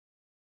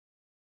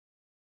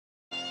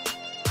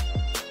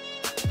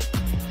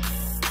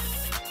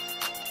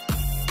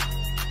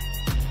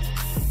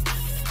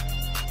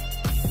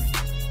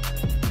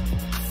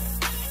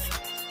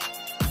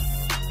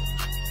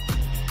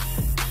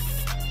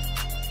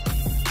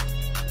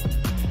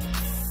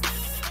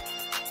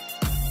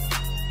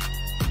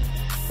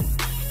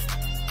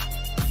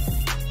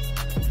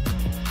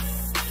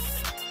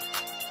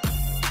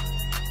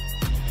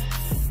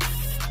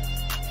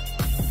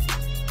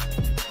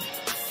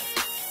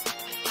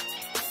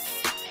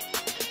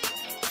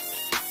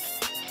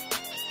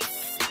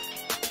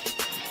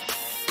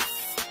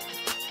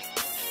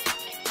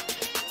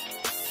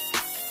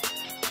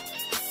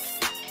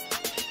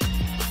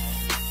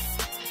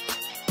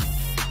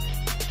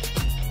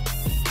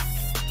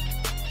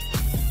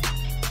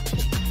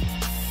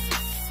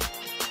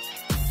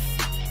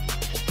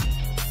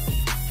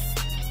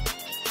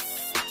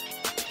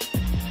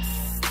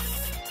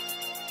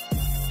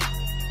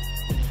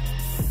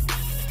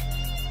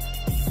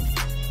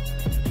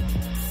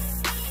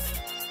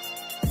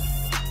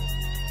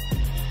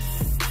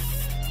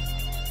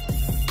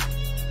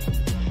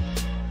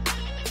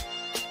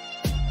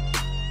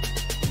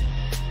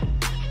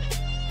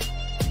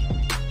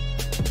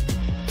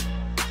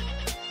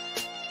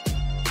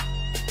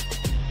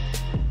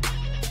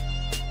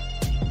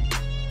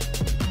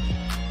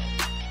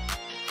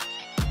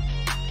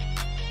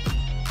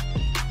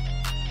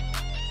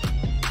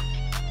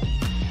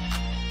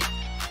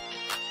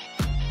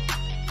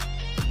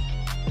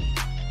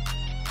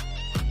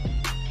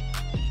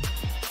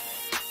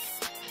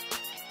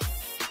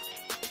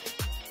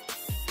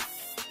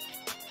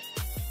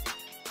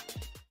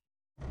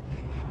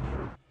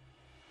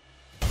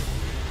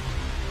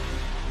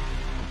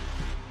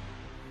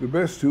The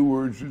best two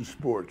words in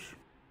sports,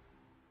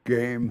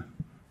 Game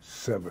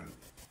 7.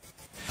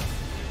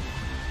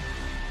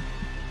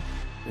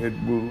 It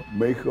will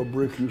make or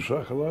break you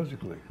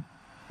psychologically.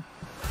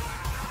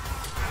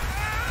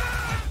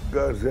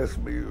 Guys asked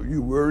me, are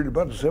you worried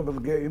about the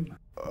 7th game?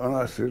 And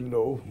I said,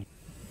 no.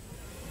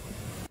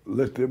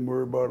 Let them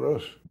worry about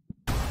us.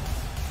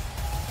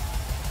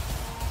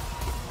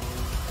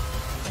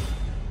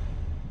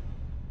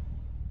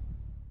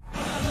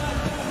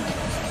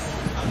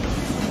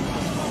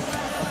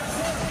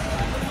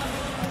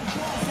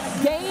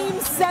 Game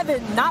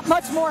 7, not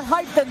much more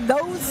hype than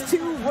those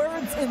two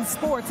words in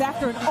sports.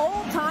 After an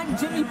all-time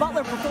Jimmy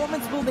Butler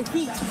performance, will the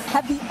Heat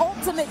have the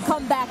ultimate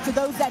comeback to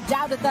those that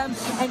doubted them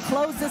and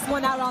close this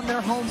one out on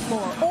their home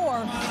floor? Or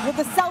will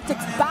the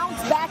Celtics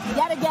bounce back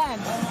yet again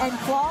and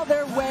claw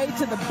their way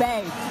to the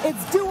Bay?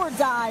 It's do or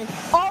die,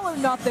 all or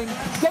nothing.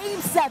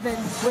 Game 7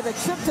 with a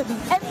trip to the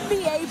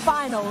NBA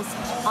Finals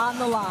on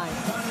the line.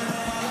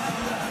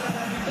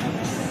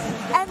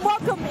 And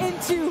welcome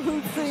into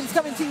Hoop Streams,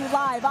 coming to you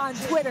live on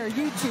Twitter,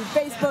 YouTube,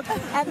 Facebook,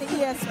 and the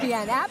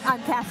ESPN app.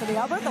 I'm Cassidy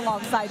Albert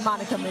alongside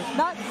Monica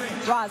McNutt,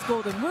 Roz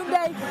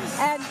Golden-Runde,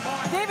 and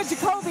David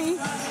Jacoby.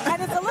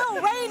 And it's a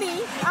little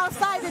rainy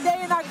outside today,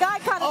 and our guy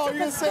kind of took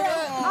a spill.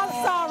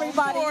 I'm sorry,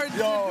 buddy. You're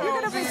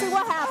going to see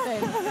what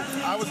happened.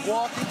 I was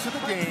walking to the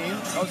game.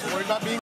 I was worried about being